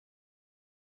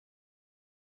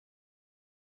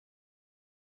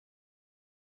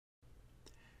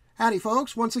Howdy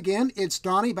folks, once again it's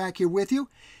Donnie back here with you,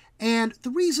 and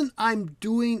the reason I'm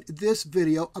doing this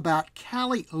video about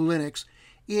Kali Linux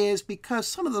is because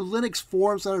some of the Linux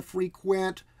forums that I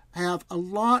frequent have a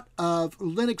lot of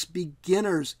Linux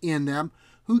beginners in them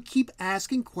who keep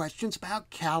asking questions about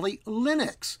Kali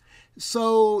Linux.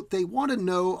 So they want to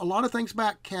know a lot of things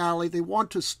about Kali. They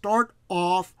want to start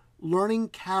off learning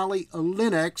Kali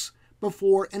Linux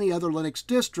before any other Linux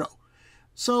distro.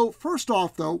 So first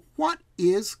off though, what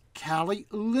is Kali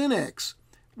Linux?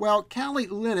 Well, Kali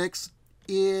Linux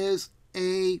is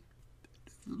a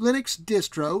Linux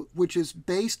distro which is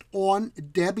based on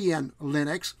Debian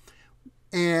Linux,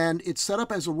 and it's set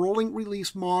up as a rolling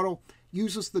release model,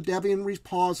 uses the Debian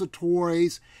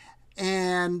repositories,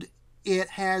 and it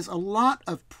has a lot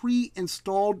of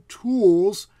pre-installed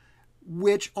tools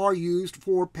which are used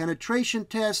for penetration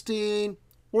testing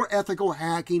or ethical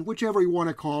hacking, whichever you want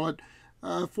to call it.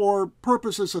 For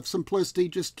purposes of simplicity,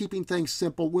 just keeping things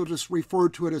simple, we'll just refer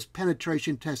to it as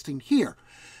penetration testing here.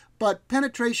 But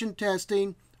penetration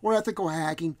testing or ethical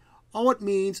hacking, all it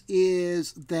means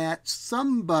is that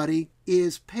somebody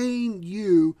is paying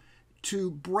you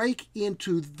to break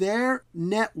into their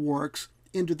networks,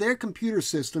 into their computer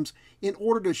systems, in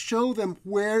order to show them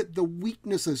where the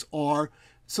weaknesses are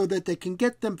so that they can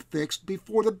get them fixed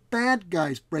before the bad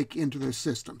guys break into their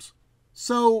systems.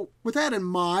 So with that in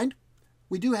mind,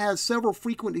 we do have several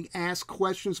frequently asked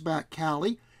questions about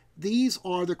Kali. These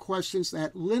are the questions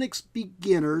that Linux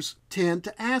beginners tend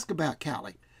to ask about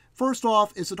Kali. First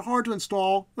off, is it hard to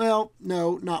install? Well,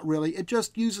 no, not really. It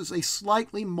just uses a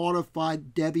slightly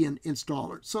modified Debian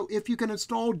installer. So if you can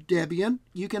install Debian,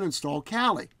 you can install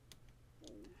Kali.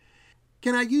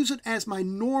 Can I use it as my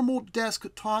normal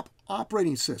desktop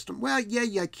operating system? Well, yeah,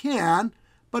 you can,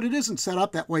 but it isn't set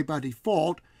up that way by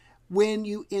default. When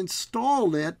you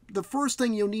install it, the first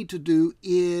thing you'll need to do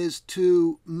is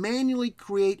to manually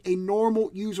create a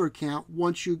normal user account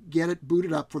once you get it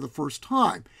booted up for the first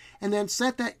time, and then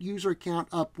set that user account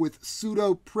up with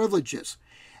sudo privileges.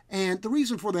 And the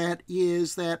reason for that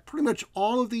is that pretty much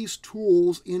all of these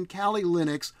tools in Kali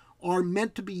Linux are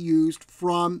meant to be used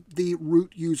from the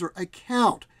root user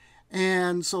account.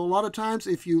 And so a lot of times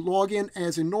if you log in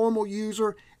as a normal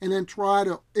user and then try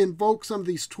to invoke some of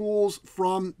these tools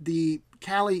from the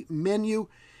Kali menu,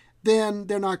 then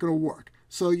they're not going to work.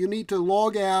 So you need to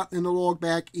log out and log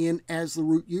back in as the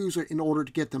root user in order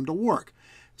to get them to work.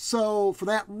 So for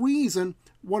that reason,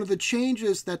 one of the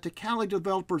changes that the Kali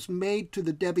developers made to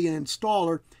the Debian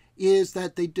installer is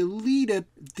that they deleted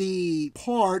the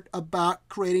part about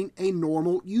creating a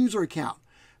normal user account.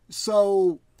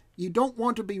 So you don't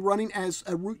want to be running as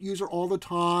a root user all the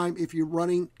time if you're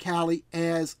running Kali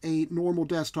as a normal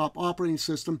desktop operating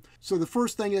system. So the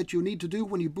first thing that you need to do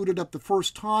when you boot it up the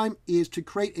first time is to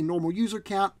create a normal user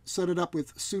account, set it up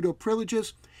with sudo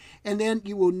privileges, and then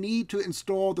you will need to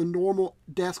install the normal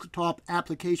desktop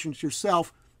applications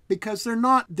yourself because they're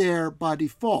not there by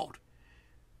default.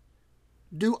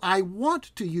 Do I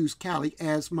want to use Kali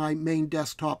as my main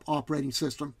desktop operating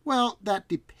system? Well, that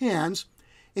depends.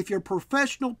 If you're a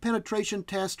professional penetration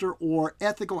tester or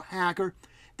ethical hacker,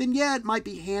 then yeah, it might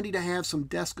be handy to have some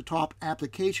desktop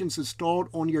applications installed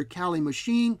on your Kali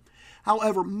machine.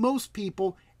 However, most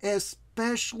people,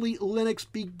 especially Linux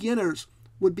beginners,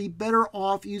 would be better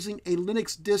off using a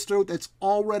Linux distro that's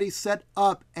already set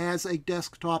up as a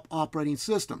desktop operating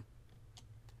system.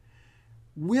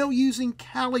 Will using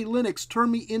Kali Linux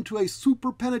turn me into a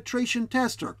super penetration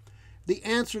tester? The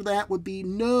answer to that would be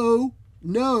no,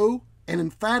 no, an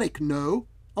emphatic no.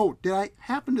 Oh, did I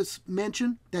happen to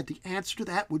mention that the answer to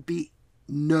that would be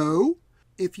no?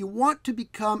 If you want to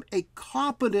become a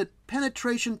competent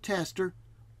penetration tester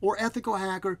or ethical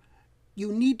hacker,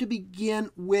 you need to begin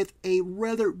with a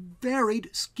rather varied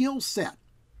skill set.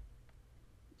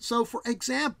 So for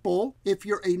example, if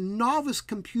you're a novice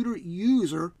computer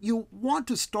user, you want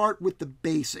to start with the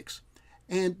basics.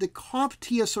 And the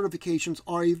CompTIA certifications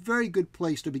are a very good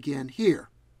place to begin here.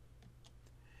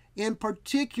 In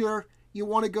particular, you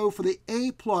want to go for the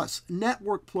A+,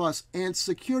 Network+, and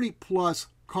Security+ CompTIA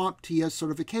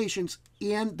certifications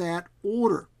in that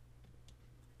order.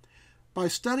 By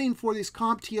studying for these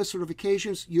CompTIA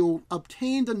certifications, you'll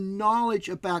obtain the knowledge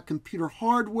about computer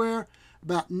hardware,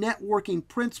 about networking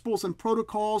principles and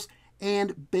protocols,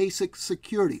 and basic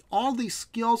security. All these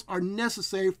skills are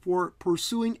necessary for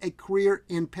pursuing a career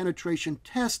in penetration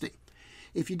testing.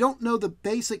 If you don't know the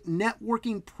basic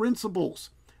networking principles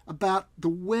about the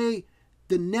way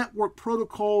the network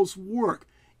protocols work,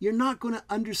 you're not going to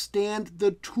understand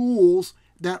the tools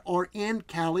that are in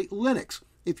Kali Linux.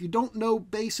 If you don't know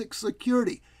basic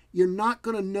security, you're not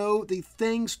going to know the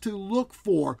things to look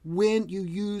for when you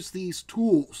use these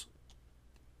tools.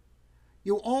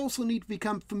 You'll also need to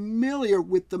become familiar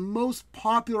with the most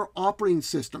popular operating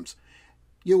systems.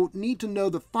 You'll need to know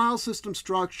the file system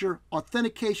structure,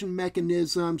 authentication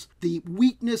mechanisms, the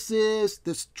weaknesses,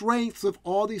 the strengths of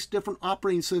all these different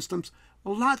operating systems.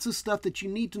 Lots of stuff that you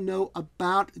need to know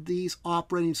about these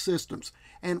operating systems.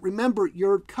 And remember,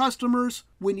 your customers,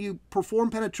 when you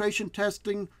perform penetration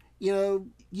testing, you're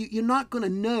not going to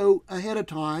know ahead of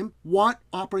time what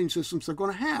operating systems they're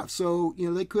going to have. So,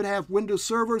 they could have Windows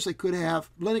servers, they could have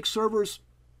Linux servers,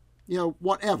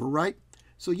 whatever, right?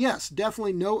 So yes,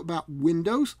 definitely know about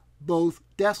Windows, both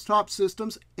desktop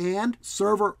systems and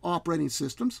server operating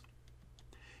systems.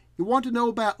 You want to know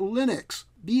about Linux,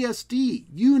 BSD,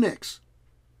 Unix.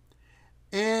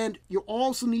 And you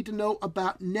also need to know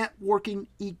about networking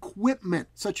equipment,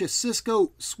 such as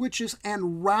Cisco switches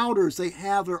and routers. They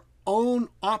have their own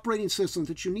operating systems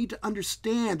that you need to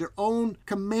understand, their own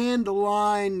command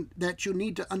line that you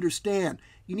need to understand.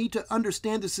 You need to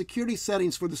understand the security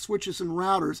settings for the switches and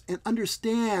routers and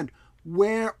understand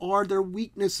where are their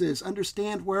weaknesses,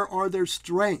 understand where are their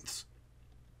strengths.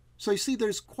 So you see,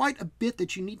 there's quite a bit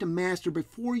that you need to master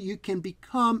before you can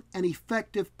become an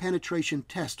effective penetration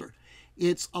tester.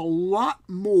 It's a lot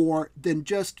more than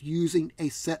just using a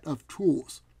set of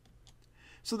tools.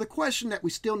 So the question that we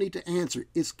still need to answer,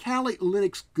 is Kali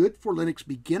Linux good for Linux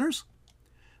beginners?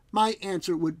 My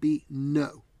answer would be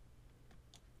no.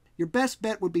 Your best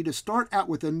bet would be to start out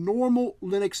with a normal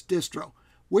Linux distro.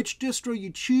 Which distro you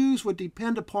choose would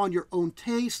depend upon your own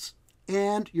tastes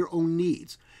and your own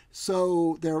needs.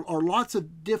 So there are lots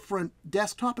of different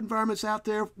desktop environments out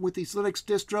there with these Linux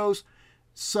distros.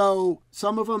 So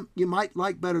some of them you might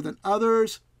like better than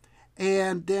others.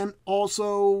 And then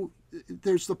also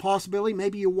there's the possibility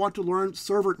maybe you want to learn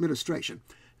server administration.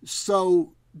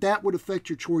 So that would affect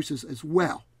your choices as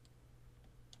well.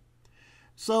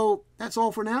 So that's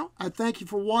all for now. I thank you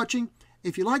for watching.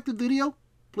 If you liked the video,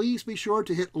 please be sure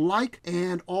to hit like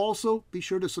and also be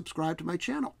sure to subscribe to my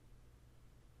channel.